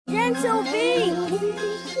Hey,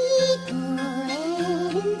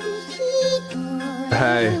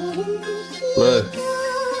 look,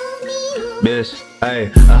 bitch,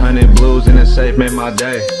 hey, 100 blues in the safe made my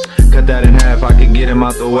day. Cut that in half, I could get him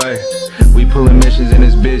out the way. We pulling missions in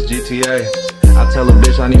this bitch GTA. I tell a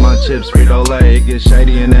bitch I need my chips, Frito-Lay. It gets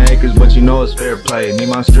shady in the acres, but you know it's fair play. Need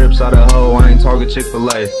my strips out of hoe, I ain't talking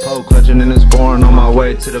Chick-fil-A. Hoe clutching in this foreign on my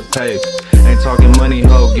way to the pave. Ain't talking money,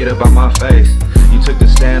 hoe, get up out my face. You took the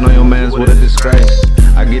stand on your mans with a disgrace.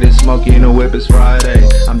 I get it smoky in the whip, it's Friday.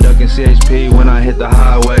 I'm ducking CHP when I hit the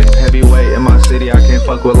highway. Heavyweight in my city, I can't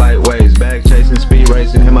fuck with lightweights. Bag chasing, speed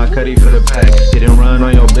racing, hit my cutty for the pack. Hit and run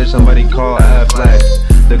on your bitch, somebody call Affleck.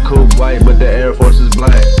 The coupe white, but the Air Force is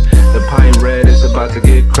black. The pint red, it's about to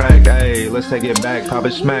get cracked. Ayy, let's take it back, pop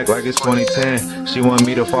it smack like it's 2010. She want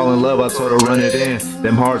me to fall in love, I told her run it in.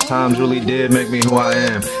 Them hard times really did make me who I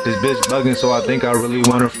am. This bitch bugging, so I think I really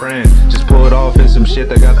want a friend. Just pull it off in some shit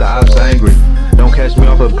that got the ops angry. Don't catch me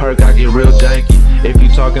off a perk, I get real janky. If you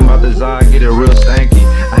talking about the Zai, I get it real stanky.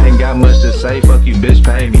 I ain't got much to say, fuck you bitch,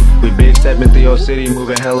 pay me. We big stepping through your city,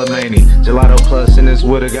 moving hella many. Gelato plus in this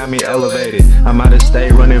wood've got me elevated. I'm out of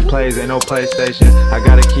state running plays, ain't no PlayStation. I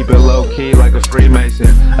gotta keep it low key like a Freemason.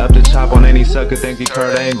 Up the chop on any sucker, think he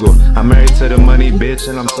Kurt Angle. I'm married to the money, bitch,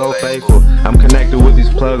 and I'm so faithful. I'm connected with these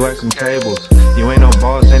plugs like some cables. You ain't no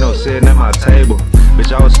boss, ain't no sitting at my table.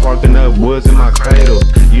 Bitch, I was sparking up woods in my cradle.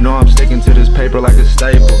 You know I'm sticking to this paper like a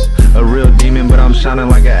staple. A real demon, but I'm shining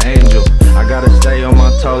like an angel. I gotta stay on my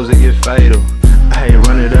toes to get fatal. Hey,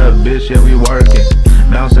 run it up, bitch, yeah, we working.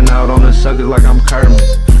 Bouncing out on the suckers like I'm Kermit.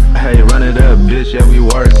 Hey, run it up, bitch, yeah, we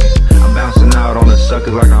working. I'm bouncing out on the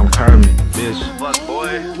suckers like I'm Kermit, bitch. Fuck,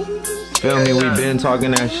 boy. Feel me, we been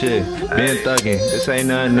talking that shit. Been thugging, this ain't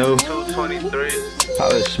nothing new. 223.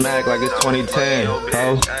 Pop it smack like it's 2010, ho.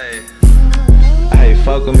 Hey. Hey,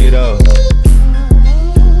 fuck with me though.